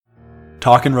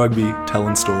talking rugby,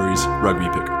 telling stories, Rugby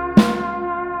PICKEM.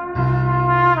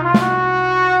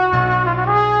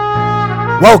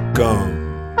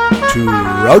 Welcome to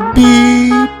Rugby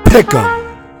PICKEM.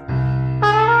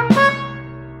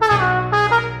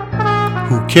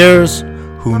 Who cares?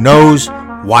 Who knows?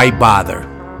 Why bother?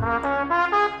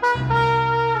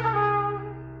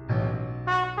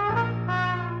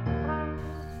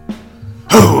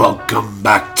 Welcome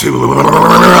back to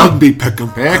Rugby PICKEM.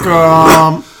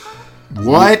 PICKEM.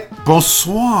 What?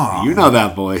 Bonsoir. You know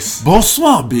that voice.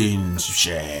 Bonsoir,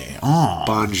 Binche. Oh.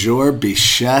 Bonjour,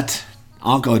 Bichette.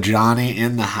 Uncle Johnny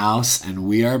in the house, and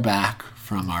we are back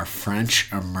from our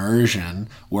French immersion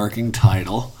working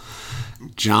title.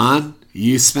 John,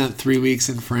 you spent 3 weeks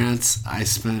in France. I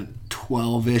spent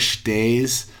 12-ish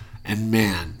days, and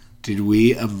man, did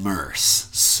we immerse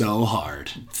so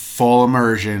hard. Full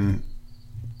immersion.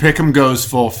 PICKEM goes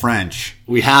full French.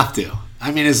 We have to. I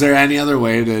mean, is there any other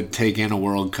way to take in a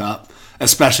World Cup?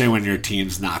 Especially when your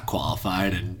team's not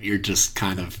qualified and you're just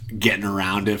kind of getting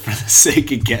around it for the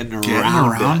sake of getting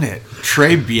around it.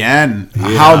 Très bien.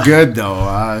 Yeah. How good,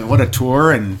 though. What a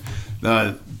tour. And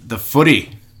the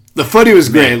footy. The footy was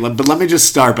great, but let me just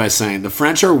start by saying the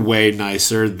French are way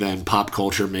nicer than pop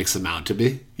culture makes them out to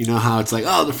be. You know how it's like,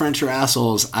 oh, the French are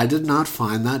assholes. I did not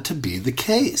find that to be the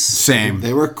case. Same.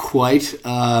 They were quite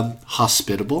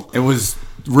hospitable. It was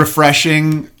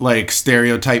refreshing, like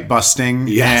stereotype busting.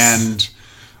 Yes. And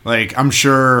like, I'm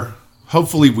sure,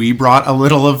 hopefully we brought a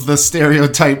little of the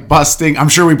stereotype busting. I'm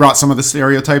sure we brought some of the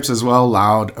stereotypes as well.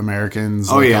 Loud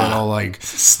Americans. Oh, like yeah. A little, like,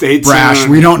 stay brash.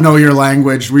 tuned. We don't know your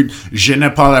language. Je ne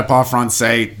parle pas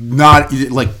français. Not,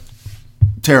 like,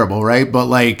 terrible, right? But,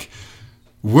 like,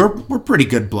 we're pretty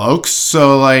good blokes.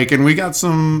 So, like, and we got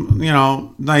some,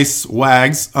 nice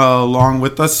wags along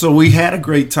with us. So we had a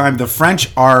great time. The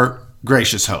French are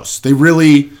gracious hosts. They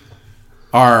really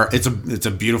are. It's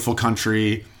a beautiful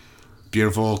country.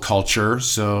 Beautiful culture.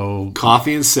 So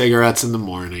coffee and cigarettes in the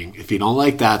morning. If you don't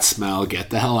like that smell, get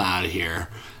the hell out of here.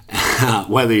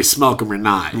 Whether you smoke them or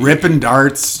not. Ripping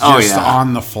darts just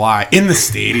on the fly in the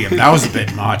stadium. That was a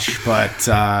bit much, but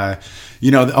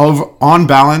on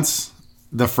balance,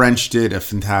 the French did a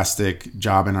fantastic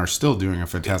job and are still doing a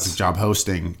fantastic job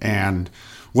hosting. And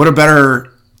what a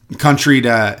better country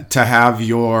to have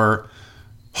your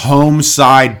home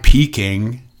side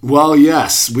peaking. Well,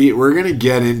 yes, we're going to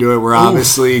get into it. We're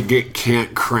obviously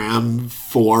can't cram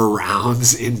 4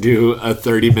 rounds into a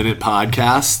 30-minute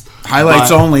podcast.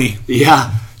 Highlights only.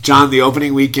 Yeah. John, the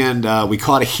opening weekend, we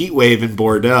caught a heat wave in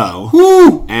Bordeaux.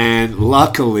 Woo! And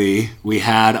luckily, we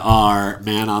had our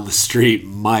man on the street,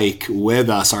 Mike, with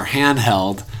us, our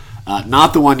handheld.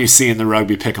 Not the one you see in the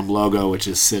Rugby PICKEM logo, which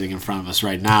is sitting in front of us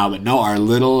right now, but no, our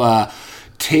little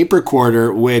tape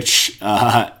recorder, which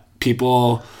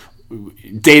people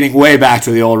dating way back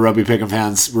to the old Rugby PICKEM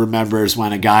fans remembers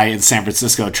when a guy in San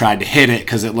Francisco tried to hit it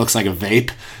because it looks like a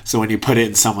vape. So when you put it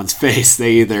in someone's face,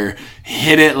 they either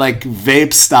hit it like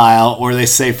vape style or they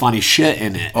say funny shit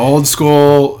in it. Old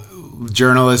school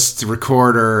journalist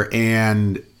recorder,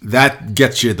 and that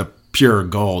gets you the pure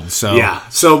gold. So yeah.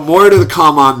 So more to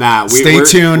come on that. Stay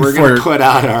tuned. We're going to put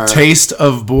out our Taste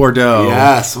of Bordeaux.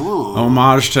 Yes. Ooh.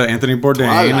 Homage to Anthony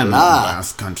Bourdain and the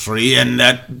Basque country, and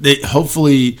that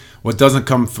hopefully what doesn't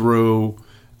come through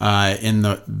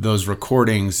in those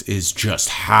recordings is just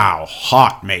how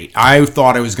hot, mate. I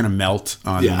thought I was going to melt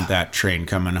on that train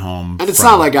coming home. And it's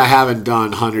not like I haven't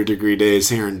done 100-degree days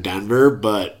here in Denver,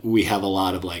 but we have a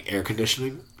lot of like air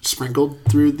conditioning sprinkled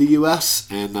through the U.S.,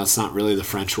 and that's not really the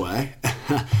French way.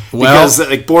 Because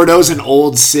like Bordeaux's an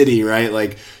old city, right?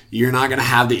 Like you're not going to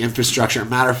have the infrastructure.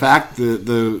 Matter of fact,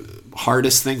 the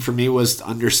hardest thing for me was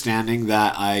understanding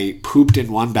that I pooped in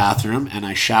one bathroom and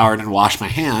I showered and washed my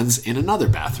hands in another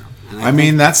bathroom. I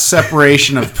mean, that's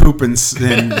separation of poop and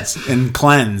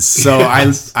cleanse. So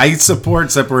I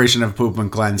support separation of poop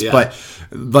and cleanse. Yeah. But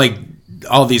like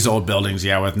all these old buildings,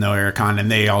 with no aircon, and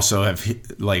they also have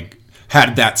like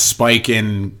had that spike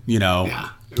in,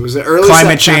 it was an early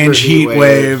climate change, heat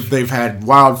wave. They've had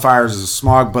wildfires and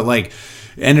smog, but like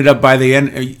ended up by the end,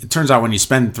 it turns out when you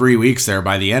spend 3 weeks there,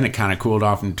 by the end it kind of cooled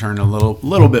off and turned a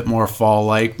little bit more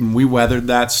fall-like, and we weathered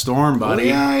that storm, buddy.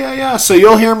 Yeah. So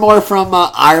you'll hear more from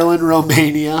Ireland,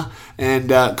 Romania,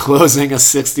 and closing a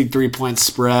 63-point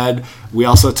spread. We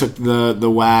also took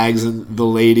the Wags and the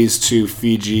ladies to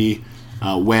Fiji,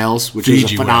 Wales, which was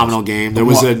a phenomenal game. There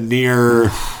was a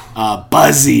near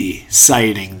Buzzy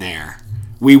sighting there.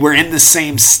 We were in the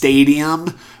same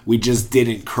stadium. We just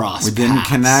didn't cross paths. We didn't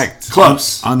connect.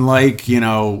 Close. Unlike,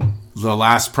 the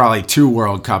last probably 2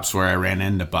 World Cups where I ran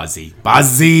into Buzzy.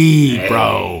 Buzzy,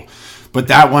 bro. But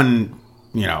that one,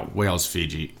 Wales,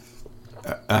 Fiji.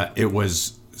 it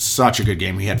was such a good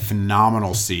game. We had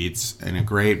phenomenal seats and a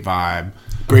great vibe.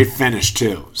 Great finish,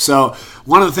 too. So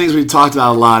one of the things we've talked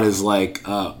about a lot is like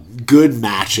good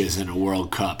matches in a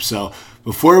World Cup. So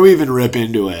before we even rip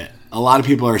into it, a lot of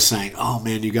people are saying, oh,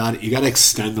 man, you got to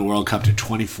extend the World Cup to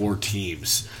 24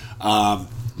 teams.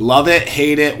 Love it,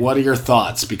 hate it. What are your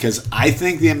thoughts? Because I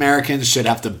think the Americans should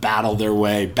have to battle their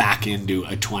way back into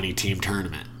a 20-team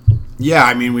tournament. Yeah,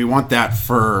 I mean, we want that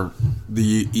for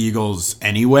the Eagles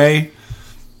anyway,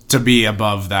 to be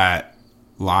above that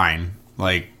line.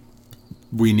 Like,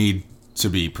 we need to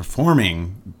be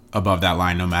performing above that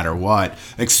line no matter what.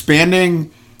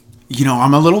 Expanding,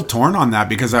 I'm a little torn on that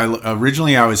because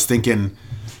originally I was thinking,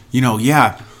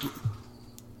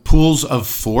 pools of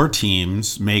 4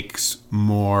 teams makes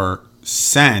more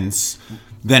sense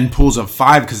than pools of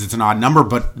 5 because it's an odd number.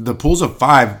 But the pools of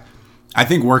 5, I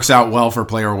think, works out well for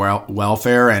player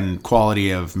welfare and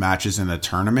quality of matches in the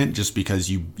tournament, just because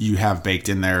you have baked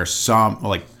in there some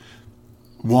like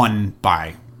one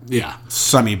bye,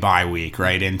 semi-bye week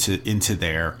right into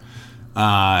there.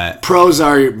 Pros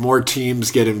are more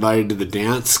teams get invited to the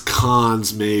dance.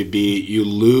 Cons may be you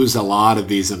lose a lot of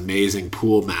these amazing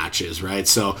pool matches, right?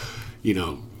 So,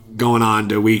 going on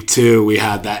to week 2, we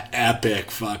had that epic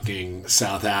fucking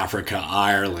South Africa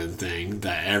Ireland thing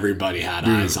that everybody had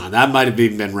eyes on. That might have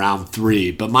even been round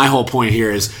 3. But my whole point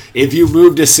here is if you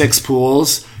move to 6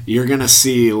 pools, you're gonna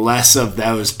see less of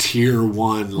those tier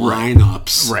 1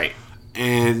 lineups, right?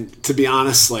 And to be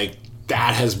honest, like,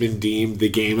 that has been deemed the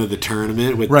game of the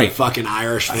tournament with the fucking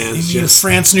Irish fans just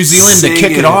France, New Zealand to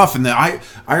kick it off, and the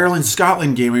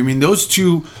Ireland-Scotland game. I mean, those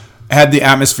two had the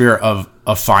atmosphere of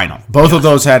a final. Both of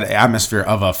those had the atmosphere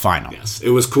of a final. Yes, it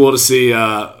was cool to see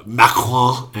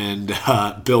Macron and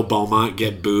Bill Beaumont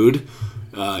get booed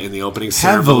in the opening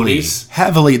ceremonies.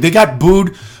 Heavily. They got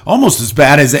booed almost as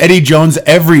bad as Eddie Jones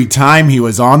every time he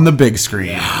was on the big screen.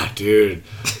 Yeah, dude.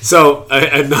 So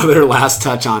another last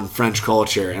touch on French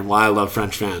culture and why I love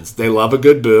French fans. They love a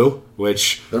good boo,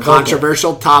 which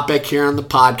controversial topic here on the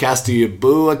podcast. Do you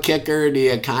boo a kicker? Do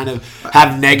you kind of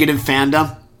have negative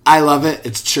fandom? I love it.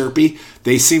 It's chirpy.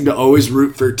 They seem to always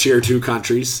root for tier 2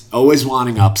 countries, always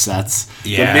wanting upsets.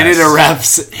 Yes. The minute a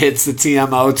ref hits the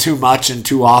TMO too much and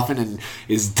too often and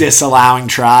is disallowing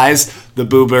tries, the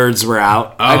boo birds were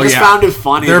out. I just found it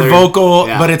funny. They're vocal,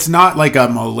 but it's not like a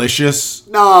malicious.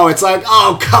 No, it's like,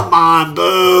 oh, come on,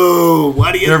 boo.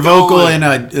 What are you doing? They're vocal in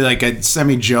a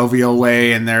semi-jovial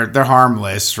way, and they're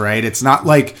harmless, right? It's not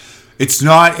like... It's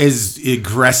not as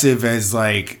aggressive as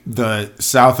like the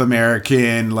South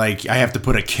American, like I have to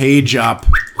put a cage up.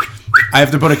 I have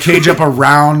to put a cage up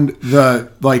around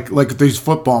the like these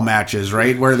football matches,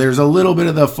 right? Where there's a little bit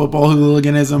of the football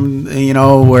hooliganism,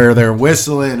 where they're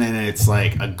whistling and it's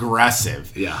like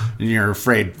aggressive. Yeah. And you're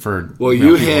afraid for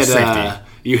you hit safety.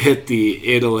 You hit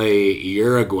the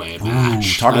Italy-Uruguay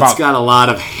match. That's got a lot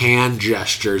of hand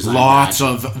gestures. Lots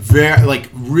of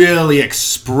really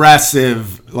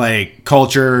expressive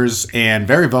cultures and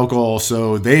very vocal.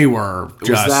 So they were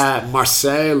just... Was that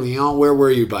Marseille, Lyon? Where were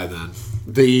you by then?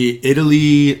 The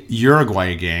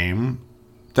Italy-Uruguay game...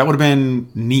 That would have been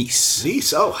Nice.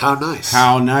 Nice? Oh, how nice.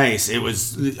 How nice. It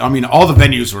was, I mean, all the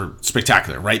venues were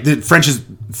spectacular, right? France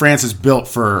is built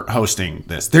for hosting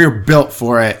this. They're built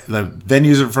for it. The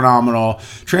venues are phenomenal.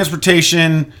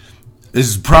 Transportation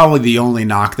is probably the only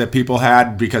knock that people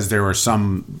had because there were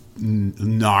some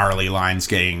gnarly lines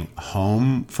getting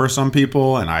home for some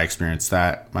people, and I experienced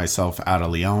that myself out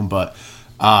of Lyon. But,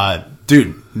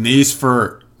 dude, Nice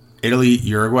for Italy,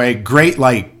 Uruguay, great,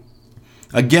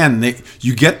 again,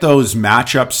 you get those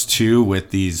matchups too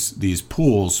with these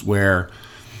pools where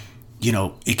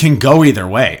it can go either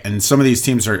way, and some of these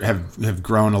teams have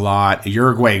grown a lot.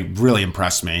 Uruguay really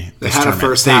impressed me. They had a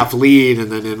first half lead, and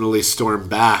then Italy stormed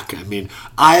back. I mean,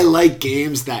 I like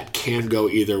games that can go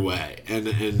either way, and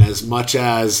as much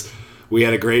as we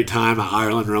had a great time at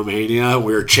Ireland, Romania,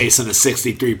 we were chasing a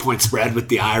 63-point spread with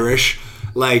the Irish.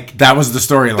 That was the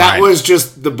storyline. That was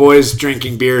just the boys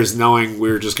drinking beers, knowing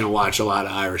we were just going to watch a lot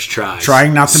of Irish tries.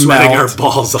 Trying not to sweating melt. Our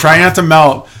balls off. Trying not to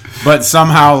melt, but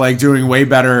somehow doing way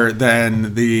better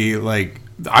than the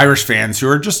Irish fans who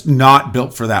are just not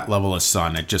built for that level of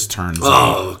sun. It just turns out.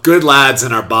 Oh, good lads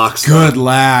in our box. Good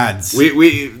lads.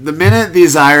 We the minute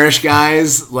these Irish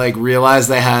guys realized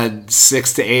they had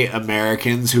 6 to 8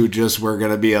 Americans who just were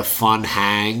going to be a fun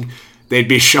hang, they'd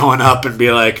be showing up and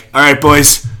be like, "All right,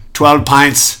 boys. 12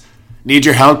 pints. Need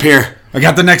your help here. I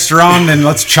got the next round, and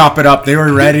let's chop it up." They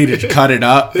were ready to cut it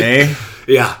up, eh?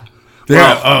 Yeah. It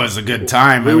was a good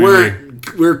time. We weren't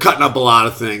we're cutting up a lot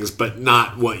of things, but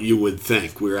not what you would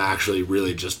think. We're actually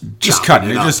really just cutting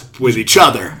it it, up just with each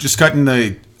other. Just cutting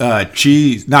the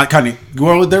cheese, not cutting.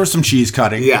 Well, there was some cheese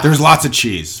cutting. Yeah. There's lots of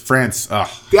cheese. France.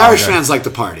 The Irish fans like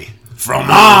to party.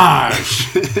 Fromage.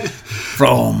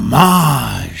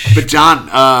 Fromage. But John,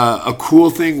 a cool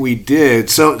thing we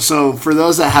did. So for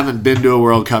those that haven't been to a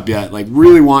World Cup yet, like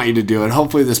really want you to do it.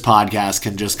 Hopefully this podcast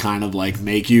can just kind of like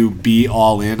make you be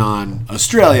all in on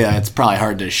Australia. It's probably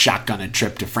hard to shotgun a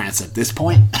trip to France at this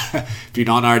point if you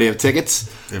don't already have tickets.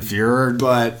 If you're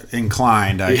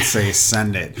inclined, I'd say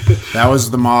send it. That was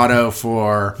the motto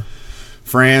for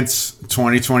France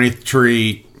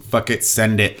 2023. Fuck it,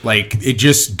 send it. Like, it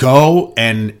just go,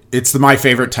 and it's my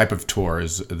favorite type of tour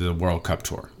is the World Cup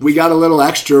tour. We got a little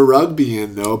extra rugby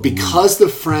in, though, because the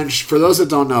French, for those that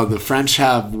don't know, the French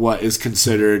have what is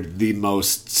considered the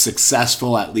most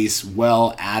successful, at least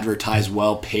well-advertised,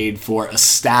 well-paid-for,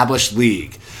 established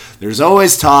league. There's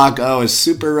always talk, is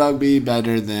Super Rugby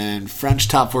better than French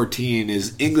Top 14?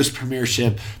 Is English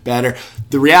Premiership better?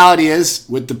 The reality is,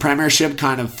 with the Premiership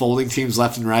kind of folding teams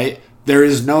left and right, there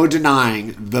is no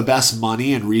denying the best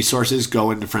money and resources go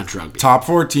into French rugby. Top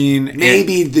 14.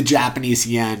 Maybe the Japanese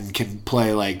yen can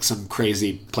play like some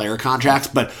crazy player contracts,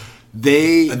 but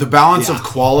the balance of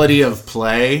quality of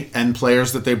play and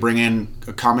players that they bring in,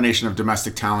 a combination of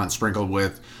domestic talent sprinkled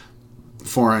with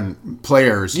foreign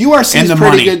players. URC is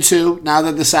pretty good too, now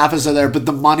that the Saffas are there, but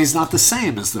the money's not the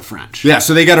same as the French. Yeah,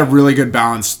 so they got a really good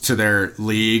balance to their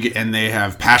league, and they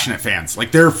have passionate fans.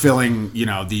 Like, they're filling,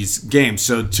 these games.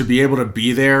 So to be able to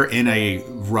be there in a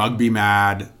rugby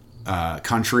mad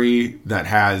country that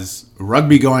has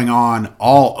rugby going on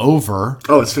all over.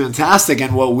 Oh, it's fantastic.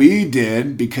 And what we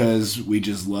did, because we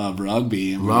just love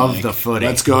rugby and love the footy,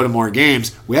 let's go to more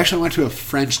games, we actually went to a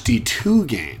French D2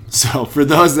 game. So for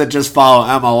those that just follow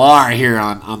MLR here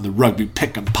on the Rugby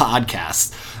PICKEM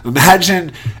podcast,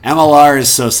 imagine MLR is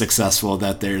so successful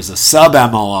that there's a sub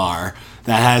MLR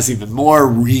that has even more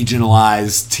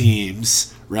regionalized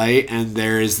teams, right? And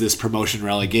there is this promotion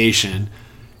relegation.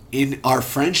 In our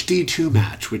French D2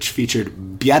 match, which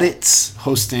featured Biarritz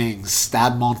hosting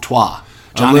Stade Montois.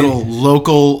 A little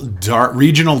local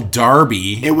regional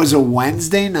derby. It was a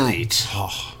Wednesday night.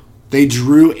 They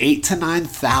drew 8,000 to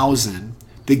 9,000.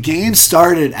 The game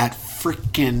started at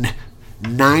freaking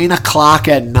 9 o'clock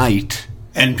at night.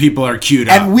 And people are queued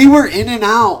up. And we were in and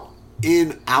out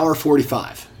in hour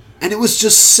 45. And it was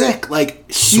just sick.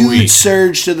 Like, huge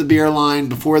surge to the beer line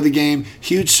before the game.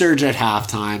 Huge surge at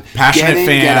halftime. Passionate fans.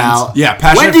 Get out. Yeah,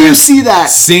 passionate fans. When do you see that?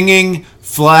 Singing,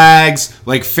 flags,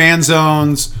 like fan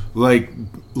zones, like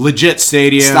legit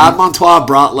stadium. Stade Montois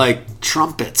brought, like,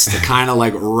 trumpets to kind of,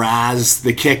 like, razz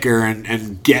the kicker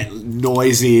and get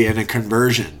noisy in a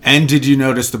conversion. And did you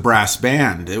notice the brass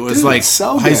band? It was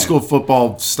so high good. School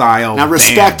football style. Now,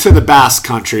 respect to the Basque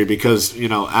country, because,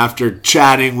 after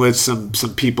chatting with some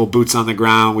people, boots on the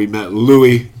ground, we met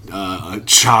Louis,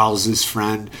 Charles's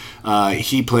friend.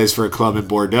 He plays for a club in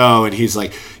Bordeaux, and he's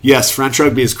like, yes, French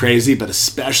rugby is crazy, but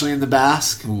especially in the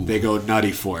Basque, they go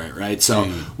nutty for it, right?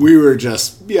 So we were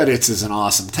just, Biarritz is an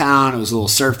awesome town. It was a little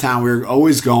surf town. We were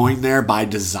always going there by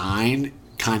design,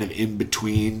 kind of in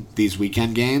between these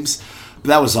weekend games. But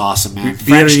that was awesome, man.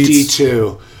 French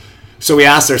D2. So we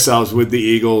asked ourselves, would the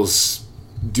Eagles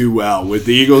do well? Would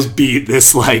the Eagles beat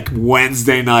this like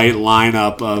Wednesday night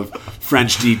lineup of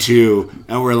French D2?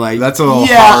 And we're like, that's a little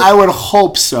harsh. I would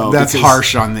hope so. That's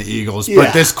harsh on the Eagles.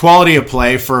 But this quality of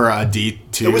play for a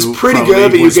D2, it was pretty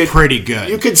good. But pretty good.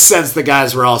 You could sense the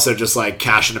guys were also just like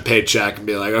cashing a paycheck and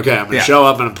be like, okay, I'm going to show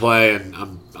up and play, and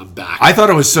I'm back. I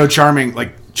thought it was so charming.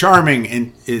 Like,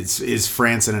 charming is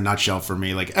France in a nutshell for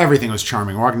me. Like, everything was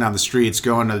charming. Walking down the streets,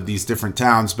 going to these different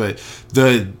towns, but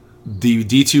the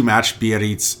D2 match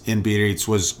in Biarritz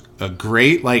was a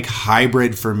great like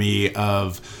hybrid for me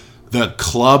of the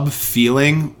club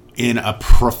feeling in a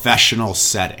professional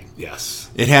setting. Yes.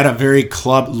 It had a very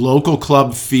local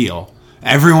club feel.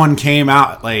 Everyone came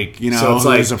out like, so it's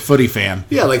like, a footy fan.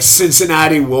 Yeah, like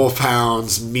Cincinnati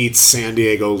Wolfhounds meets San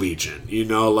Diego Legion.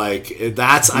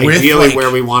 That's ideally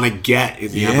where we want to get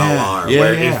in the MLR,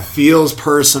 where it feels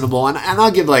personable. And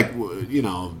I'll give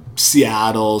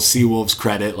Seattle Seawolves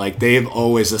credit. Like, they've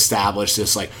always established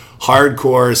this like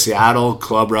hardcore Seattle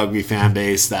club rugby fan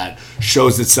base that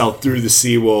shows itself through the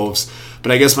Seawolves.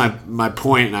 But I guess my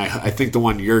point, and I think the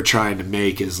one you're trying to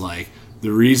make, is like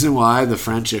the reason why the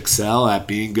French excel at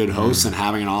being good hosts and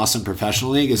having an awesome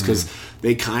professional league is because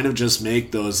they kind of just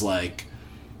make those like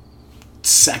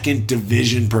second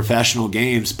division professional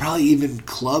games, probably even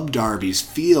club derbies,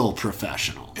 feel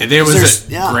professional. There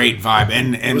was a great vibe,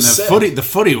 and the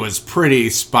footy was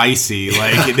pretty spicy.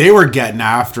 Like they were getting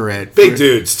after it. Big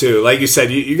dudes too, like you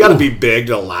said. You got to be big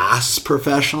to last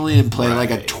professionally and play like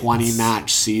a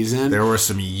 20-match season. There were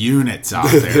some units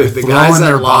out there. The guys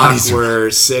that locked were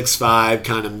 6'5",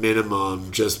 kind of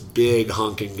minimum, just big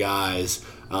hunking guys.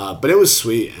 But it was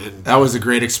sweet, and that was a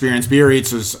great experience.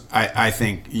 Biarritz was, I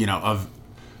think, of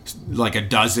like a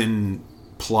dozen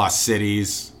plus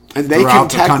cities and they throughout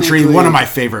the country. One of my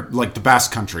favorite, like the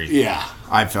Basque country. Yeah,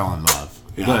 I fell in love.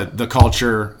 Yeah. The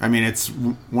culture. I mean, it's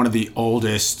one of the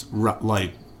oldest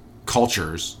like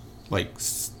cultures, like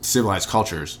civilized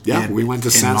cultures. Yeah, we went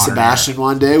to San Sebastian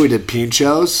one day. We did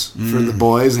pinchos for the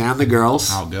boys and the girls.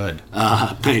 How good,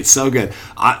 mate, so good.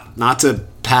 Not to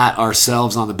pat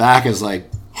ourselves on the back as like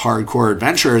hardcore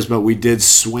adventurers, but we did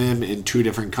swim in 2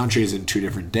 different countries in 2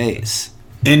 different days.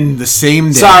 In the same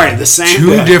day. Sorry, the same 2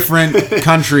 day. different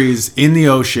countries in the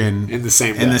ocean. In the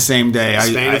same day. In the same day.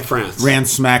 Spain and France. Ran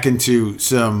smack into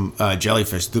some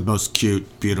jellyfish, the most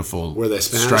cute, beautiful, were they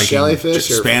Spanish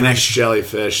jellyfish or Spanish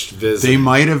jellyfish? They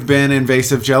might have been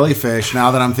invasive jellyfish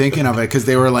now that I'm thinking of it, because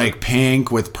they were like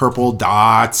pink with purple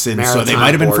dots, and so they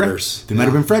might have been French. They might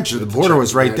have been French. The border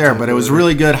was right there, but it was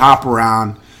really good hop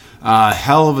around.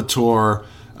 Hell of a tour.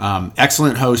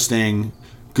 Excellent hosting.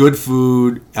 Good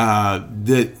food,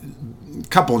 the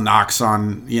couple knocks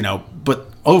on, but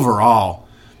overall,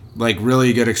 like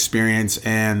really good experience.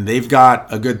 And they've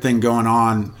got a good thing going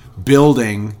on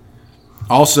building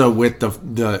also with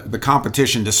the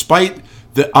competition, despite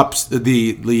the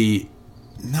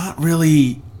not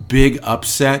really big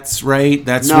upsets, right?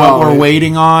 That's what we're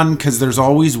waiting on, because there's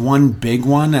always one big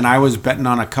one. And I was betting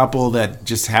on a couple that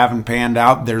just haven't panned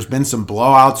out. There's been some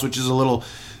blowouts, which is a little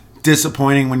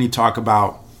disappointing when you talk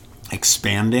about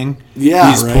expanding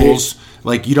these pools.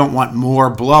 Like, you don't want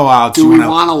more blowouts. Do we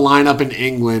want to line up in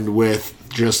England with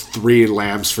just 3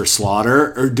 lambs for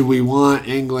slaughter, or do we want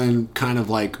England kind of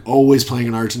like always playing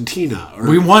in Argentina? Or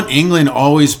we want England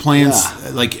always playing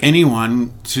like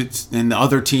anyone and the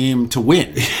other team to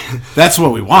win. That's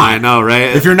what we want. I know,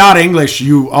 right? If you're not English,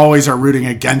 you always are rooting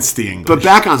against the English. But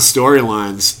back on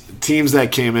storylines, teams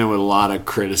that came in with a lot of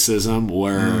criticism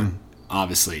were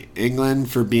obviously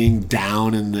England for being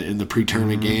down in the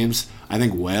pre-tournament games. I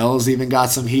think Wales even got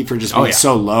some heat for just being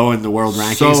so low in the world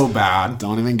rankings. So bad.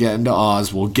 Don't even get into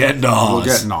Oz. We'll get into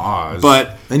Oz.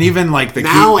 But and even like the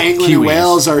now England Kiwis. And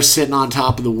Wales are sitting on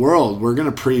top of the world. We're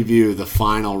going to preview the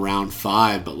final round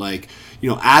 5, but like,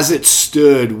 as it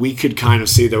stood, we could kind of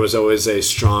see there was always a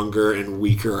stronger and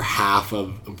weaker half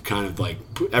of kind of like,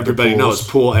 everybody knows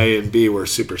Pool A and B were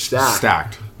super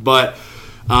stacked. But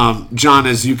John,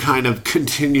 as you kind of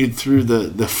continued through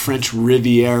the French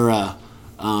Riviera,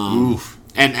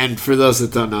 and for those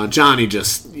that don't know, Johnny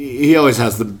he always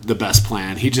has the best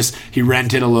plan. He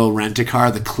rented a little rent-a-car,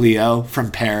 the Clio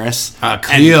from Paris.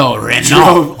 Clio Renault.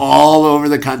 Drove all over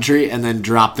the country and then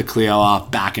dropped the Clio off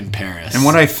back in Paris. And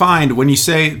what I find when you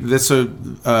say that's so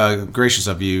gracious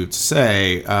of you to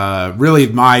say, really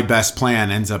my best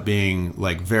plan ends up being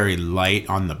like very light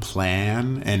on the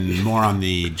plan and more on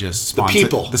the just the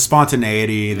people, the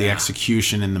spontaneity, the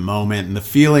execution in the moment, and the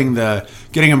feeling, the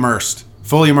getting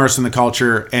fully immersed in the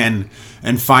culture, and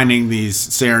finding these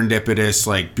serendipitous,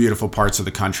 like, beautiful parts of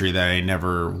the country that I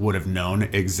never would have known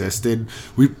existed.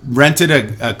 We rented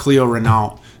a Clio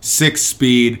Renault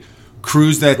 6-speed,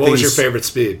 cruised that thing. What was your favorite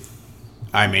speed?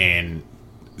 I mean,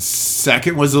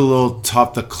 second was a little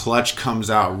tough. The clutch comes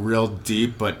out real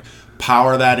deep, but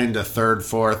power that into third,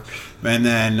 fourth, and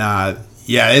then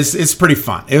it's pretty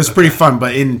fun. It was pretty fun,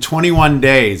 but in 21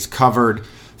 days covered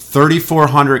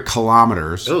 3,400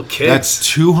 kilometers. Oh, kids. That's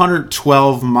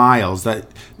 212 miles. That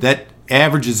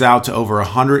averages out to over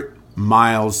 100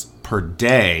 miles per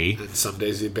day. And some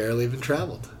days you barely even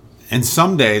traveled. And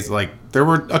some days, like, there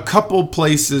were a couple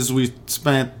places we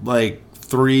spent like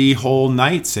 3 whole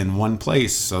nights in one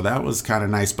place. So that was kind of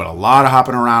nice. But a lot of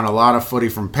hopping around, a lot of footy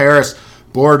from Paris,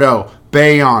 Bordeaux,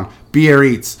 Bayonne,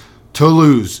 Biarritz,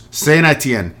 Toulouse,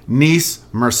 Saint-Étienne, Nice,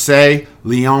 Marseille,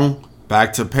 Lyon,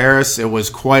 back to Paris. It was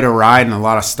quite a ride and a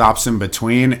lot of stops in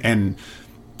between. And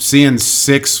seeing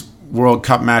 6 World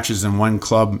Cup matches in one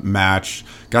club match,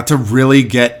 got to really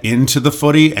get into the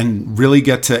footy and really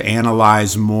get to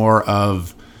analyze more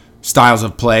of styles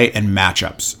of play and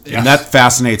matchups. Yes. And that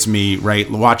fascinates me,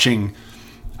 right? Watching,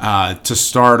 to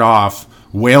start off,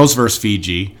 Wales versus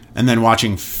Fiji, and then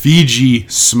watching Fiji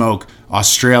smoke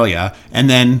Australia, and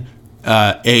then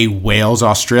a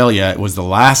Wales-Australia was the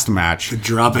last match. The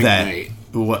dropping night.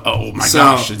 Oh my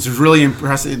gosh, it's really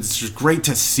impressive. It's just great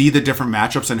to see the different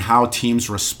matchups and how teams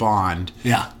respond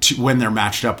when they're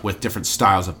matched up with different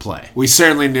styles of play. We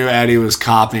certainly knew Eddie was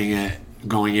copying it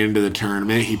going into the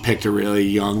tournament. He picked a really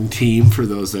young team, for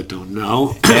those that don't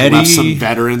know. Eddie, left some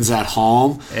veterans at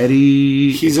home.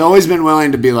 Eddie, he's always been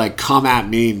willing to be like, come at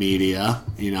me, media.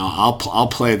 I'll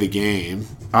play the game.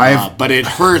 But it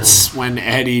hurts when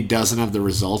Eddie doesn't have the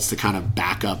results to kind of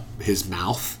back up his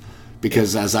mouth.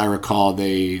 Because as I recall,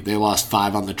 they lost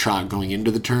 5 on the trot going into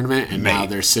the tournament, and now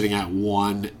they're sitting at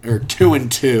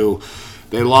 2-2.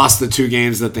 They lost the 2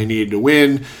 games that they needed to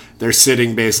win. They're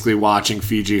sitting basically watching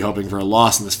Fiji, hoping for a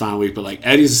loss in this final week. But like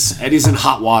Eddie's in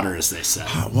hot water, as they say.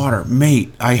 Hot water,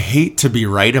 mate. I hate to be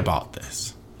right about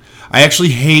this. I actually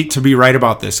hate to be right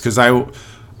about this because I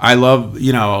love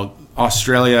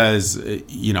Australia is,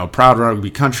 proud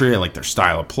rugby country. I like their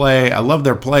style of play. I love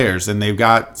their players, and they've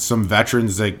got some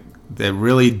veterans that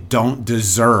really don't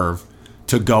deserve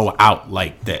to go out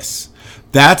like this.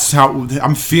 That's how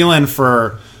I'm feeling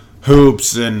for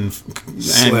Hoops and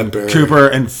Cooper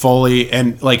and Foley,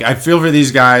 and like I feel for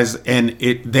these guys, and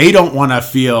they don't want to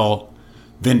feel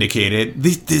vindicated.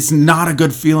 There's not a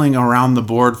good feeling around the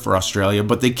board for Australia,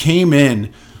 but they came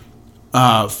in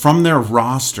from their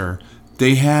roster.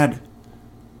 They had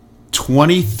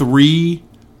 23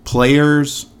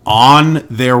 players on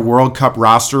their World Cup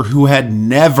roster who had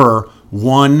never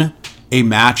won a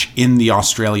match in the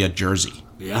Australia jersey.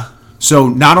 Yeah. So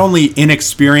not only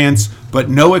inexperience, but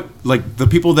the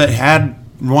people that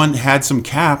had some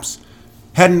caps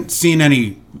hadn't seen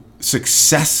any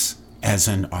success as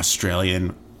an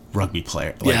Australian rugby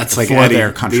player. It's like for Eddie,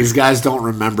 their country. These guys don't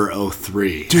remember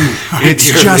 03. Dude,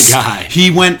 it's just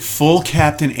he went full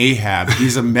Captain Ahab.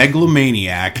 He's a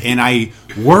megalomaniac, and I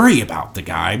worry about the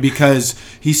guy because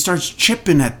he starts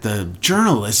chipping at the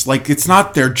journalists like it's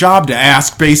not their job to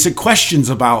ask basic questions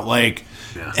about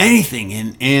anything.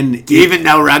 And even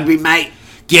know rugby, mate.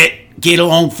 Get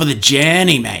along for the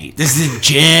journey, mate. This is a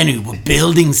journey. We're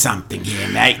building something here,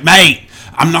 mate. Mate,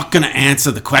 I'm not going to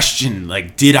answer the question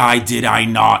like, did I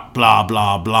not, blah,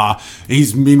 blah, blah.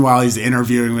 Meanwhile, he's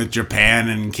interviewing with Japan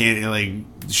and can't,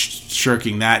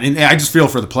 shirking that. And I just feel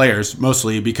for the players,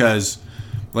 mostly because,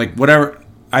 whatever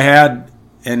I had,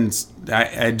 and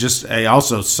I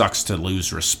also sucks to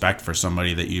lose respect for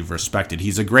somebody that you've respected.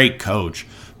 He's a great coach,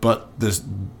 but this,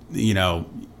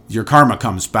 your karma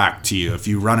comes back to you if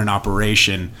you run an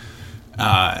operation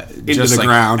into the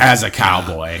ground as a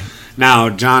cowboy. Yeah. Now,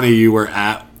 Johnny, you were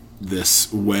at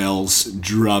this Wales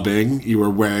drubbing. You were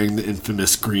wearing the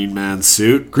infamous Green Man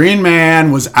suit. Green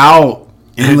Man was out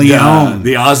in Lyon.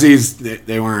 The Aussies,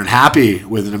 they weren't happy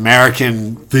with an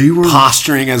American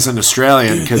posturing as an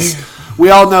Australian because we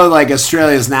all know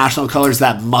Australia's national colors,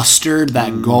 that mustard,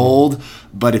 that gold.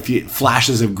 But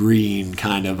flashes of green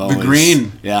kind of always. The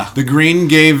green. Yeah. The green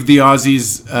gave the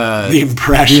Aussies the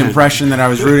impression that I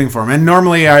was rooting for them. And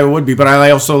normally I would be, but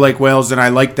I also like Wales and I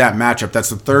like that matchup.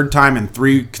 That's the 3rd time in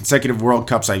 3 consecutive World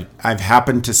Cups I've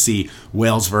happened to see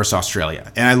Wales versus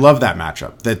Australia. And I love that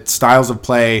matchup. The styles of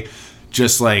play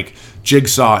just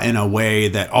jigsaw in a way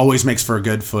that always makes for a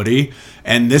good footy.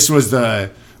 And this was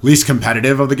the least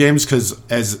competitive of the games because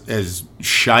as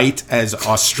shite as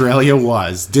Australia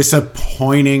was,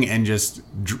 disappointing and just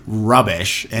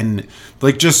rubbish, and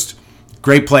just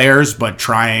great players but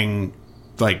trying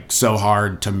so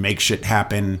hard to make shit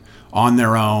happen on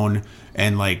their own,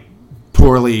 and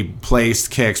poorly placed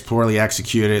kicks, poorly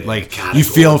executed. You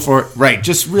feel for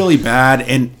just really bad.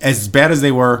 And as bad as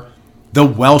they were, the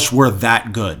Welsh were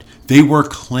that good. They were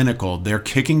clinical. Their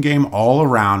kicking game all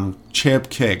around,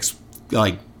 chip kicks,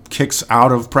 kicks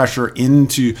out of pressure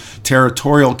into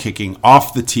territorial kicking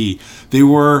off the tee. They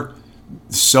were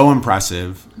so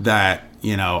impressive that,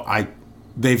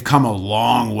 they've come a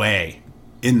long way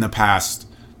in the past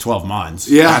 12 months.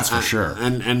 Yeah, that's for sure.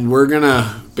 And we're going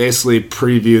to basically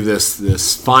preview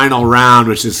this final round,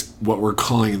 which is what we're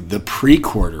calling the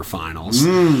pre-quarterfinals.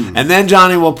 And then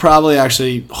Johnny will probably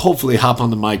hopefully hop on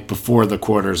the mic before the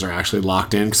quarters are actually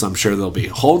locked in, because I'm sure there'll be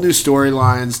whole new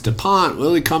storylines. DuPont,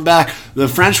 will he come back? The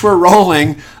French were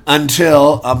rolling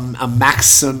until a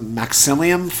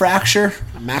maximilian fracture.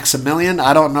 Maximilian?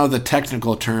 I don't know the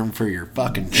technical term for your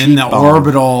fucking cheekbone. In the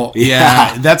orbital.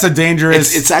 Yeah. That's a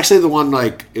dangerous. It's actually the one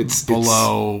it's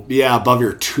below. Above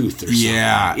your tooth or something.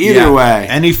 Yeah. Either way.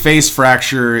 Any face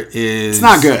fracture is. It's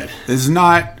not good. Is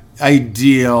not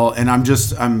ideal. And I'm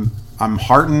I'm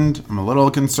heartened. I'm a little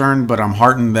concerned, but I'm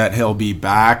heartened that he'll be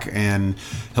back and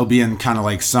he'll be in kind of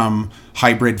like some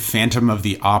hybrid Phantom of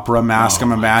the Opera mask.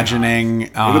 I'm imagining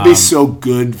it'll be so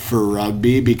good for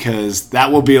rugby because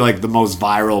that will be like the most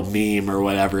viral meme or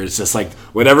whatever. It's just like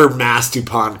whatever mask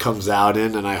Dupont comes out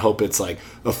in, and I hope it's like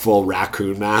a full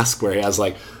raccoon mask where he has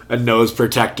like a nose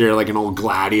protector, like an old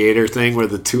gladiator thing where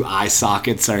the two eye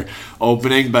sockets are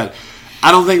opening. But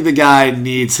I don't think the guy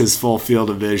needs his full field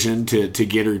of vision to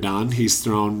get her done. He's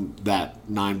thrown that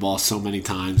 9 ball so many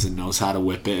times and knows how to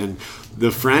whip it. And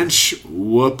the French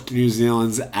whooped New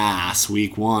Zealand's ass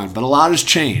week 1, but a lot has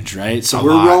changed, right? So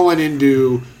we're rolling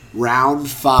into round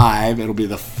 5. It'll be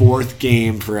the 4th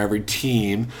game for every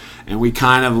team. And we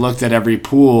kind of looked at every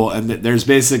pool, and there's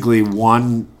basically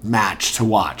one match to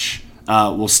watch.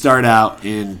 We'll start out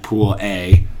in Pool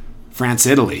A,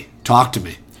 France-Italy. Talk to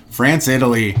me.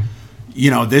 France-Italy,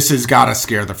 this has got to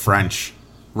scare the French,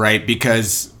 right?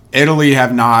 Because Italy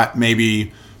have not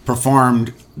maybe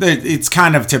performed. It's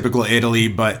kind of typical Italy,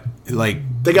 but like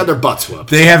they got their butts whooped.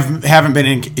 They haven't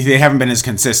been as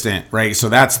consistent, right? So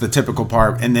that's the typical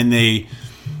part. And then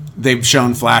they've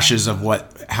shown flashes of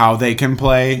how they can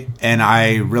play, and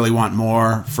I really want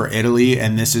more for Italy,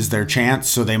 and this is their chance.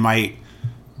 So they might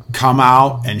come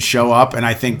out and show up, and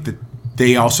I think that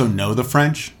they also know the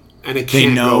French. And it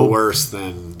can't go worse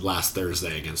than last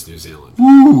Thursday against New Zealand.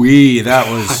 Ooh-wee, that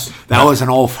was an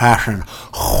old-fashioned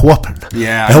whooping.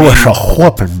 Yeah. It was a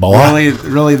whooping, boy.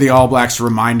 Really, the All Blacks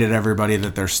reminded everybody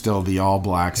that they're still the All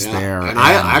Blacks there. And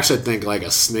I actually think like a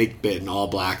snake-bitten All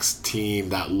Blacks team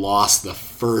that lost the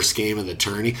first game of the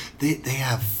tourney, they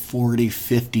have 40,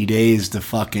 50 days to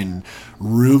fucking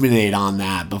ruminate on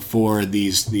that before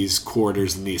these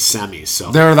quarters and these semis. So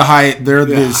they're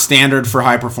the standard for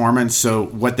high performance. So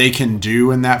what they can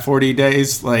do in that 40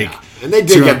 days, and they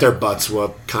did get their butts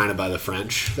whooped kind of by the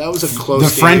French. That was a close game.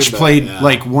 The French played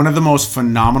like one of the most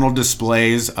phenomenal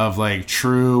displays of like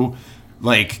true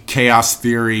like chaos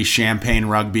theory, champagne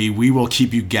rugby. We will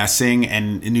keep you guessing,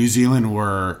 and New Zealand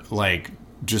were like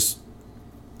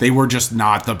they were just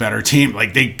not the better team.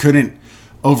 Like they couldn't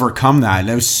overcome that. And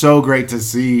it was so great to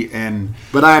see.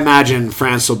 But I imagine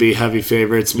France will be heavy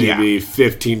favorites, maybe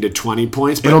 15 to 20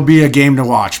 points. But it'll be a game to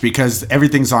watch because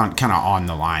everything's on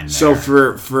the line there. So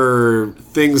for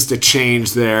things to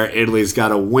change there, Italy's got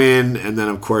to win, and then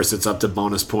of course it's up to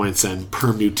bonus points and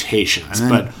permutations.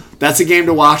 But that's a game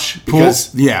to watch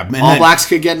because All Blacks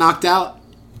could get knocked out,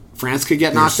 France could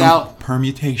get knocked out.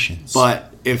 Permutations. But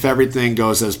if everything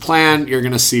goes as planned, you're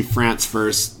going to see France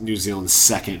first, New Zealand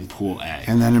second in Pool A.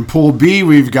 And then in Pool B,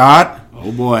 we've got...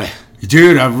 Oh, boy.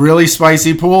 Dude, a really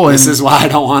spicy pool. This is why I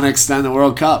don't want to extend the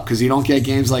World Cup, because you don't get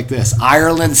games like this.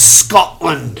 Ireland,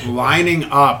 Scotland. Lining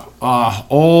up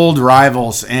old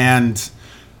rivals and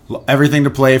everything to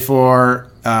play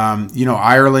for.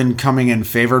 Ireland coming in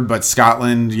favored, but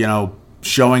Scotland,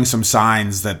 showing some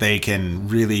signs that they can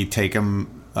really take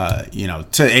them...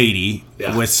 to 80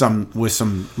 with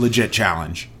some legit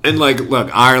challenge. And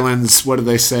look, Ireland's, what do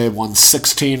they say,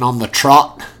 116 on the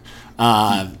trot.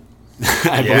 I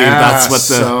believe that's what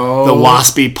the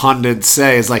waspy pundits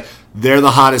say. Is like they're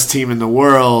the hottest team in the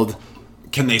world.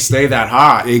 Can they stay that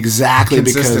hot? Exactly,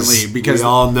 consistently? Because we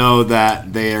all know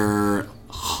that their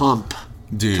hump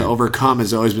to overcome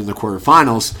has always been the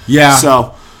quarterfinals. Yeah.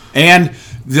 So, and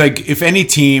if any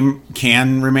team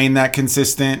can remain that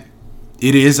consistent,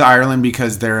 it is Ireland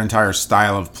because their entire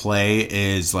style of play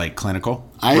is like clinical.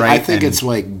 I think it's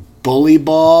like bully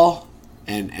ball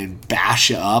and bash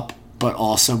you up, but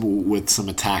also with some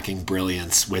attacking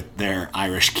brilliance with their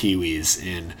Irish Kiwis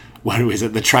in, what is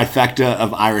it, the trifecta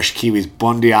of Irish Kiwis,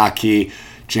 Bundyaki,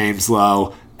 James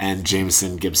Lowe, and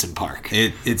Jameson Gibson Park.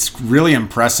 It's really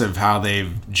impressive how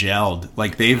they've gelled.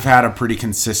 Like they've had a pretty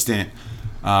consistent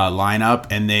lineup,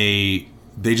 and they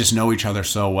just know each other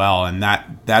so well, and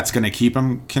that's going to keep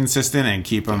them consistent and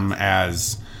keep them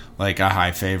as like a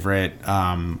high favorite,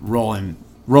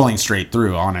 rolling straight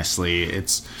through. Honestly,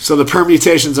 so the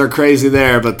permutations are crazy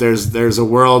there, but there's a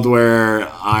world where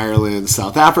Ireland,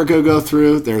 South Africa go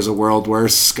through. There's a world where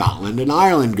Scotland and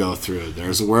Ireland go through.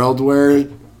 There's a world where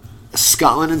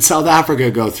Scotland and South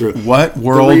Africa go through. What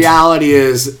world? The reality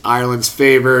is Ireland's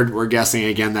favored. We're guessing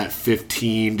again that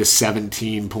 15 to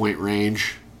 17 point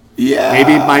range. Yeah,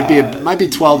 maybe it might be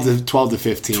 12 to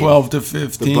 15. 12 to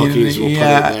 15. The bookies will put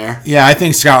it there. Yeah, I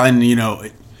think Scotland.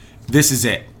 This is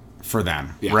it for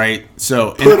them, right?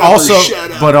 So but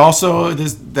also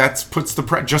that puts the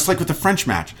pressure. Just like with the French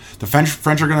match, the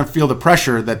French are going to feel the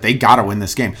pressure that they got to win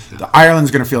this game. The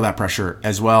Ireland's going to feel that pressure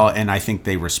as well, and I think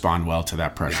they respond well to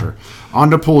that pressure. Yeah.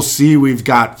 On to Pool C, we've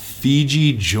got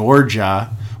Fiji, Georgia,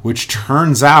 which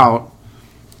turns out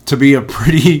to be a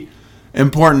pretty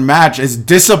important match. As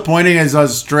disappointing as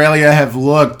Australia have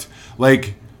looked,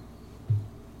 like,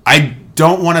 I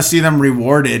don't want to see them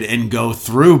rewarded and go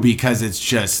through because it's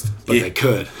just... But they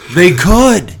could. They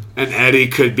could. And Eddie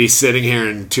could be sitting here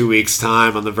in 2 weeks'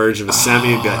 time on the verge of a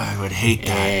semi and be like, I would hate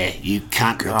that. you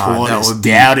cunt God, reporters that would be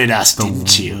doubted us, the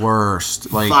didn't you?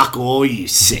 worst. Like, Fuck all you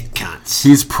sick cunts.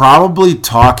 he's probably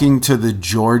talking to the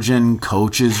Georgian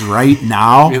coaches right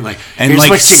now Being like, and "Here's like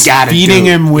what you gotta feeding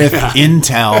do." him with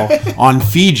intel on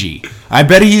Fiji. I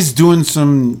bet he's doing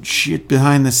some shit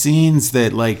behind the scenes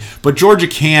that, like, but Georgia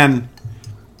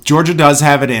does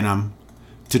have it in them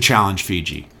to challenge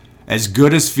Fiji. As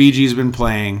good as Fiji's been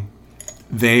playing,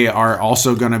 they are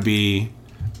also going to be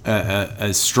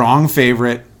a strong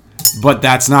favorite, but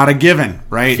that's not a given,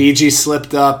 right? Fiji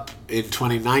slipped up in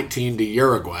 2019 to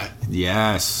Uruguay,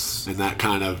 Yes. and that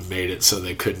kind of made it so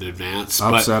they couldn't advance.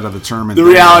 Upset But of the tournament. the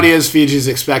reality is Fiji's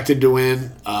expected to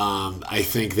win. I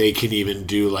think they can even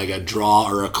do like a draw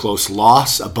or a close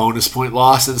loss, a bonus point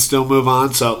loss, and still move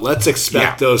on. So let's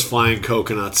expect those flying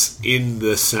coconuts in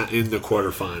the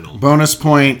quarterfinal. Bonus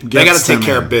point. They got to take them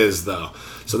care in. of biz though.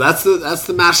 So that's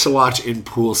the match to watch in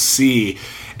Pool C.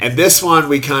 And this one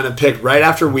we kind of picked right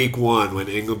after week one when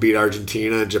England beat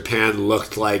Argentina and Japan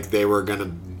looked like they were going to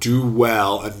do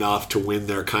well enough to win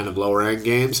their kind of lower end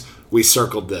games. We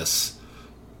circled this.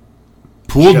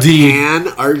 Pool D. Japan,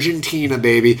 Argentina,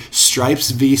 baby.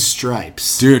 Stripes v.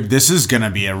 Stripes. Dude, this is going to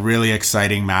be a really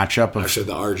exciting matchup. Actually,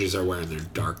 the Argies are wearing their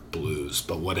dark blues,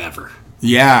 but whatever.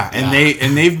 Yeah,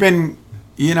 and they've been,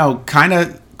 kind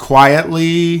of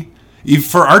quietly...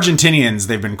 For Argentinians,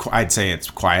 they've been. I'd say it's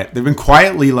quiet. They've been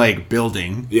quietly like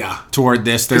building. Toward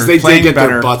this. They're Because they playing did get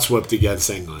better. their butts whooped against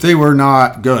England. They were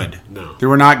not good. No. They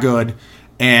were not good,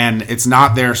 and it's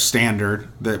not their standard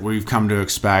that we've come to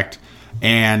expect.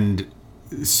 And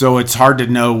so it's hard to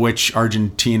know which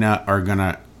Argentina are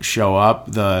gonna show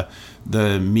up. The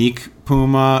meek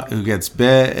puma who gets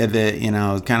bit,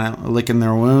 kind of licking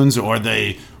their wounds, or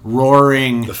the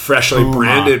roaring, the freshly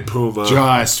branded puma,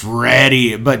 just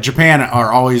ready. But Japan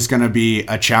are always going to be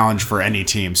a challenge for any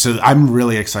team, so I'm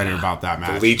really excited about that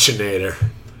match. The Leechinator,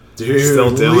 dude,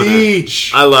 still doing it.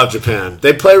 I love Japan.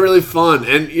 They play really fun,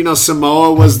 and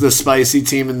Samoa was the spicy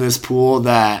team in this pool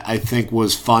that I think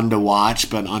was fun to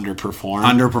watch, but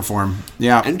underperformed.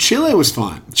 Yeah, and Chile was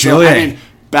fun. Chile. So,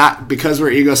 back because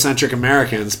we're egocentric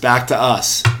Americans. Back to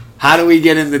us. How do we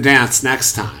get in the dance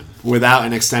next time without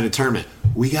an extended tournament?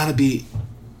 We got to be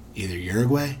either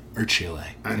Uruguay or Chile.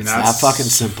 And it's that fucking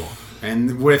simple.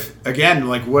 And with, again,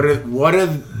 like, what are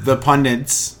the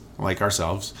pundits, like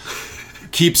ourselves,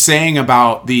 keep saying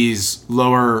about these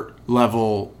lower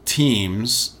level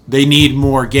teams? They need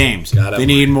more games. They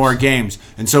need more games.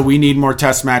 And so we need more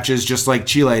test matches just like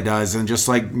Chile does and just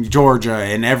like Georgia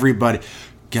and everybody.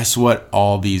 Guess what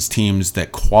all these teams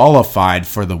that qualified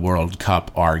for the World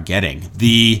Cup are getting?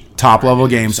 The top-level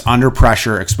games, under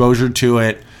pressure, exposure to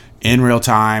it, in real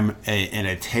time, and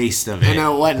a taste of it.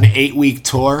 An 8-week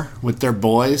tour with their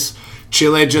boys.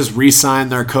 Chile just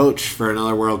re-signed their coach for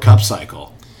another World Cup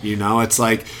cycle. It's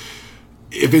like,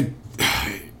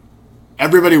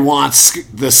 everybody wants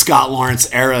the Scott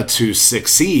Lawrence era to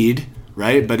succeed,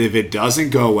 right? But if it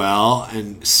doesn't go well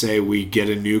and say we get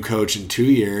a new coach in 2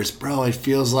 years, bro, it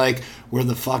feels like we're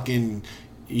the fucking,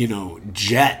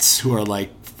 Jets who are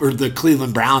like, or the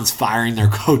Cleveland Browns firing their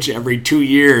coach every 2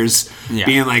 years,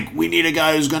 being like, we need a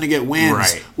guy who's going to get wins.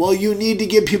 Right. Well, you need to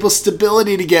give people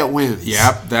stability to get wins.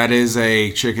 Yep, that is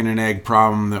a chicken and egg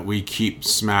problem that we keep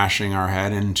smashing our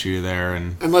head into there.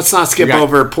 And let's not skip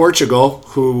over Portugal,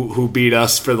 who beat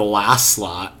us for the last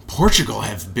slot. Portugal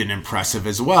have been impressive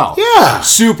as well. Yeah.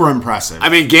 Super impressive. I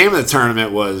mean, game of the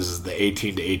tournament was the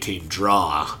 18-18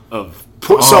 draw of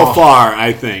so far,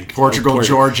 I think. Portugal,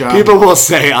 Georgia. People will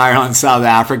say Ireland, South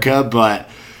Africa, but,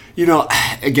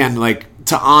 again, like,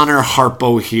 to honor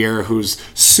Harpo here, whose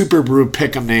Super Brew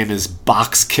pick'em name is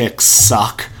Box Kicks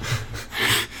Suck,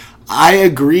 I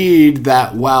agreed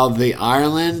that while the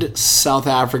Ireland-South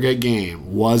Africa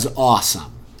game was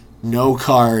awesome, no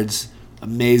cards,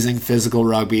 amazing physical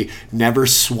rugby, never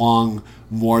swung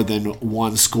more than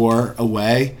one score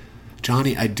away,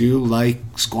 Johnny, I do like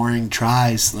scoring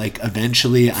tries. Like,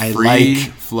 eventually I Free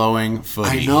flowing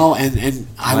footy. I know, and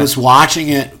I was watching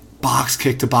it box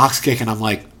kick to box kick, and I'm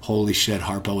like, holy shit,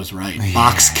 Harpo was right. Yeah.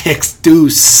 Box kicks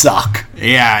do suck.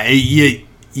 Yeah,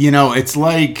 it's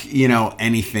like,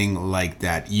 anything like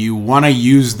that. You want to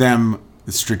use them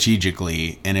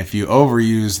strategically, and if you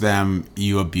overuse them,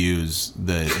 you abuse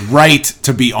the right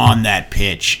to be on that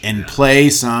pitch and play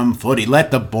some footy. Let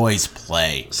the boys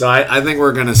play. So I think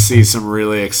we're going to see some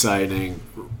really exciting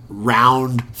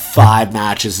round 5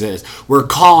 matches is. We're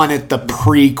calling it the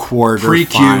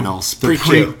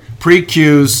pre-quarterfinals.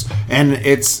 Pre-Qs, and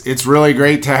it's really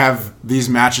great to have these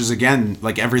matches again,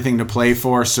 like everything to play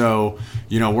for. So,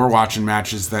 we're watching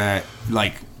matches that,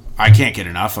 like, I can't get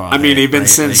enough of. I mean, even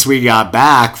since we got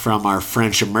back from our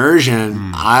French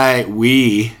immersion,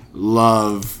 we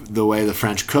love the way the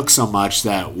French cook so much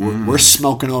that we're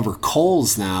smoking over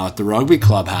coals now at the rugby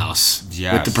clubhouse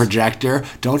with the projector.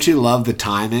 Don't you love the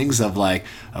timings of, like,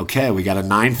 okay, we got a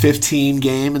 9:15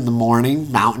 game in the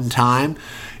morning, mountain time,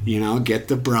 get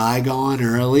the braai going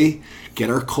early, get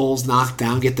our coals knocked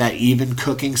down, get that even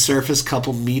cooking surface,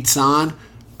 couple meats on.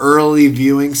 Early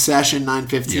viewing session,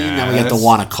 9:15. Then we get the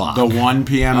 1 o'clock. The 1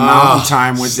 p.m. Mountain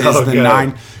Time is the good.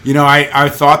 9. I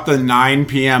thought the 9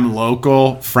 p.m.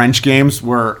 local French games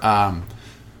were,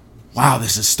 wow,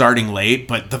 this is starting late,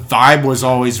 but the vibe was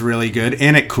always really good,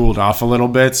 and it cooled off a little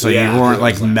bit, so you weren't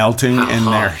like melting in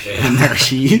their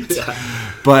heat.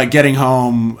 But getting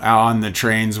home on the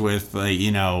trains with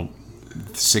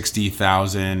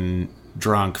 60,000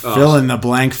 drunk, fill in the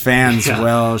blank fans.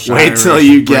 Well, wait till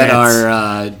you get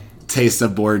our taste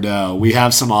of Bordeaux. We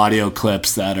have some audio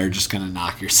clips that are just gonna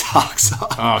knock your socks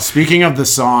off. Oh, speaking of the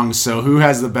songs, so who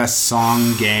has the best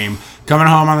song game? Coming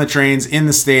home on the trains in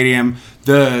the stadium.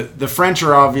 The French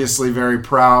are obviously very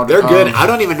proud. They're good. I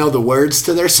don't even know the words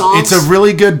to their songs. It's a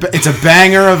really good. It's a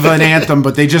banger of an anthem,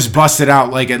 but they just bust it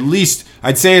out. Like, at least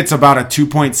I'd say it's about a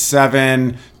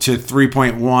 2.7 to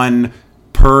 3.1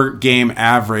 per game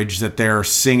average that they're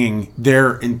singing.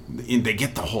 They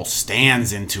get the whole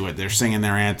stands into it. They're singing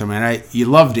their anthem, and you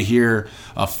love to hear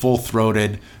a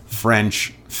full-throated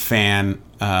French fan-filled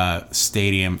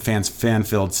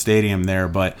stadium there.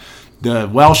 But the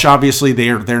Welsh, obviously,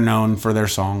 they're known for their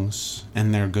songs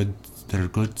and they're good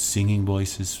singing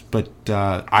voices. But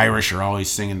Irish are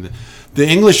always singing. The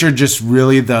English are just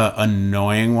really the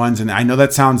annoying ones, and I know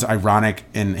that sounds ironic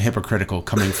and hypocritical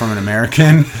coming from an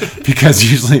American, because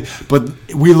usually, but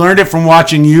we learned it from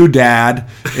watching you, Dad.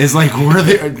 Is like, we're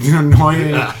the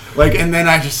annoying, like, and then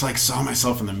I just like saw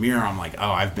myself in the mirror. I'm like,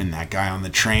 oh, I've been that guy on the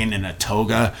train in a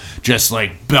toga, just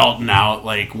like belting out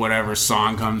like whatever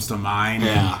song comes to mind.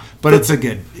 Yeah, but it's a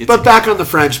good. But back on the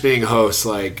French being hosts,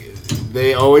 like,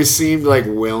 they always seemed like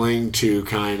willing to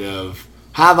kind of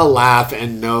have a laugh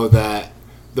and know that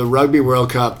the Rugby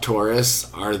World Cup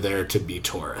tourists are there to be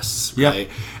tourists, right? Yep.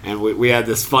 And we had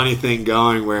this funny thing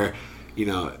going where,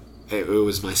 it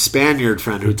was my Spaniard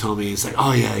friend who told me, he's like,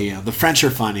 oh yeah, the French are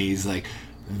funny. He's like,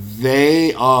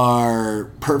 they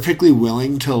are perfectly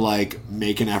willing to like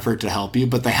make an effort to help you,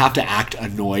 but they have to act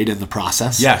annoyed in the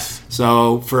process. Yes.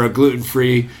 So for a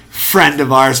gluten-free friend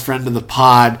of ours, friend of the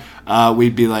pod,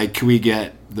 we'd be like, can we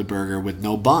get the burger with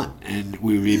no bun? And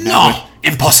we would be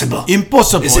impossible.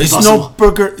 It's no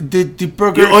burger. The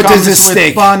burger comes with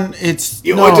steak. Bun.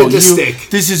 You ordered the steak.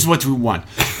 This is what we want,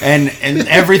 and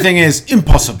everything is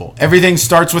impossible. Everything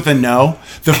starts with a no.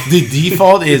 The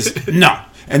default is no,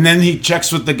 and then he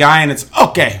checks with the guy, and it's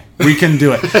okay. We can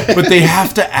do it, but they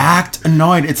have to act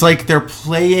annoyed. It's like they're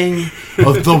playing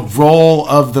the role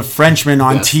of the Frenchman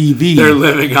on TV. They're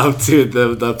living up to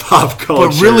the pop culture.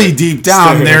 But really deep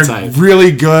down, they're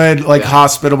really good, like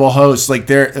hospitable hosts. Like,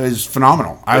 it was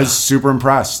phenomenal. I was super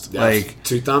impressed. Yeah. Like,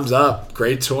 2 thumbs up.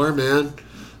 Great tour, man.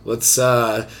 Let's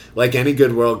like any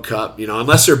good World Cup,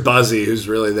 unless you're Buzzy, who's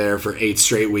really there for 8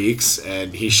 straight weeks,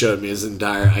 and he showed me his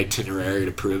entire itinerary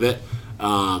to prove it.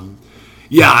 I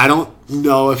don't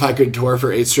know if I could tour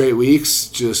for 8 straight weeks,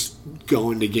 just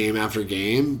going to game after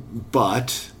game.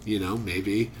 But,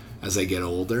 maybe as I get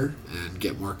older and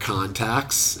get more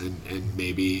contacts and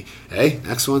maybe, hey,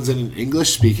 next one's in an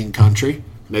English-speaking country.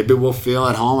 Maybe we'll feel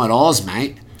at home at Oz,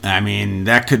 mate. I mean,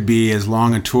 that could be as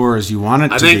long a tour as you want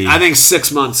it to be. I think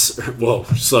 6 months, whoa,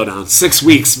 slow down, 6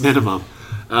 weeks minimum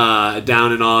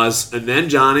down in Oz. And then,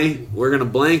 Johnny, we're going to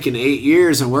blink in 8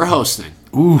 years and we're hosting.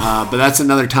 But that's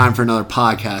another time for another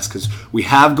podcast, because we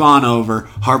have gone over.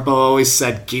 Harpo always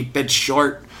said, keep it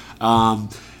short.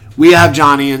 We have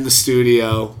Johnny in the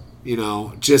studio,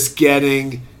 just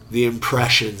getting the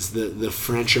impressions. The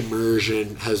French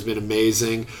immersion has been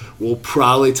amazing. We'll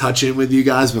probably touch in with you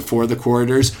guys before the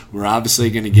quarters. We're obviously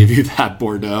going to give you that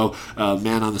Bordeaux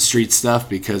man on the street stuff,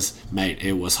 because, mate,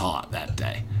 it was hot that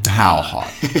day. How hot?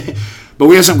 But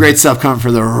we have some great stuff coming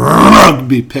for the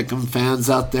Rugby PICKEM fans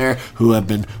out there who have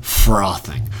been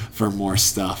frothing for more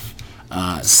stuff.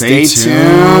 Stay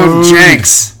tuned.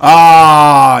 Jinx.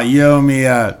 Yo me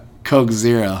a Coke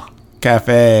Zero.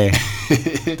 Cafe.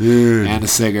 Dude. And a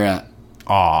cigarette.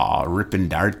 Ripping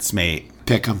darts, mate.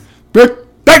 PICKEM.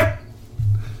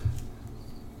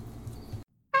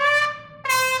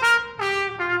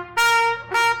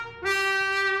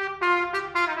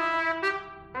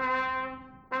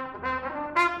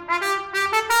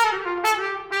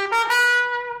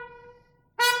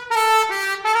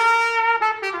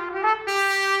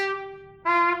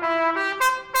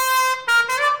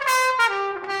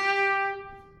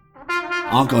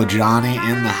 Uncle Johnny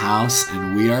in the house,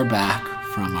 and we are back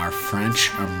from our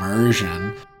French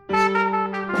immersion.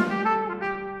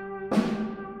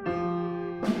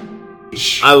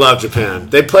 I love Japan.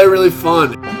 They play really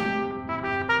fun.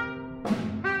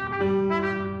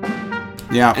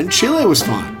 Yeah. And Chile was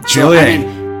fun. Chile. So, I mean,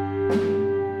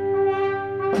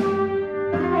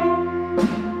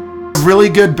 really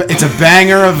good. It's a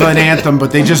banger of an anthem,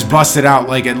 but they just bust it out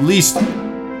like at least.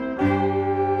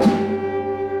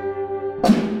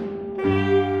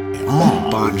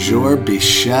 Bonjour,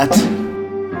 Bichette.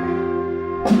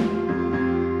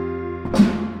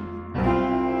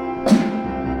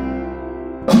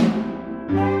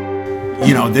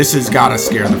 You know, this has got to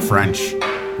scare the French,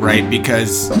 right?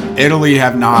 Because Italy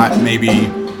have not maybe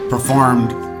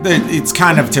performed. It's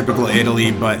kind of typical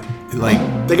Italy, but like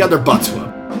they got their butts whooped.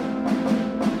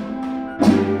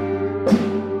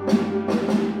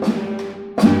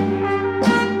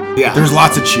 Yeah. There's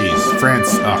lots of cheese.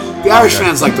 France. The Irish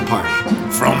fans like to party.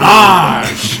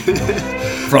 Fromage.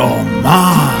 Fromage.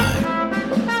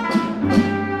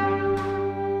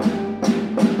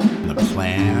 The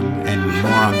plan and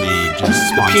more on the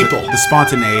just the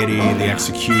spontaneity, the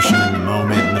execution in the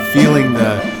moment, and the feeling,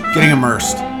 getting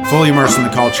immersed, fully immersed in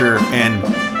the culture,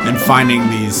 and finding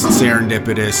these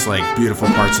serendipitous, like beautiful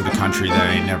parts of the country that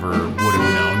I never would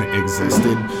have known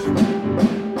existed.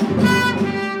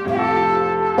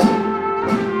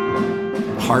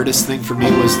 Hardest thing for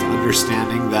me was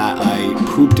understanding that I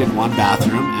pooped in one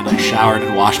bathroom and I showered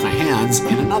and washed my hands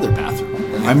in another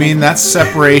bathroom. I mean, that's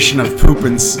separation of poop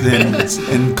and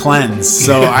cleanse.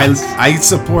 So I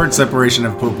support separation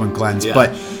of poop and cleanse,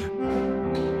 but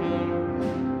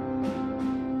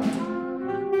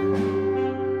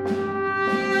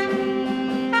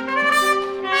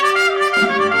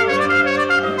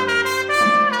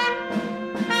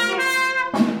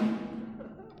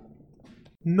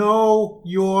Know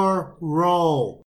your role.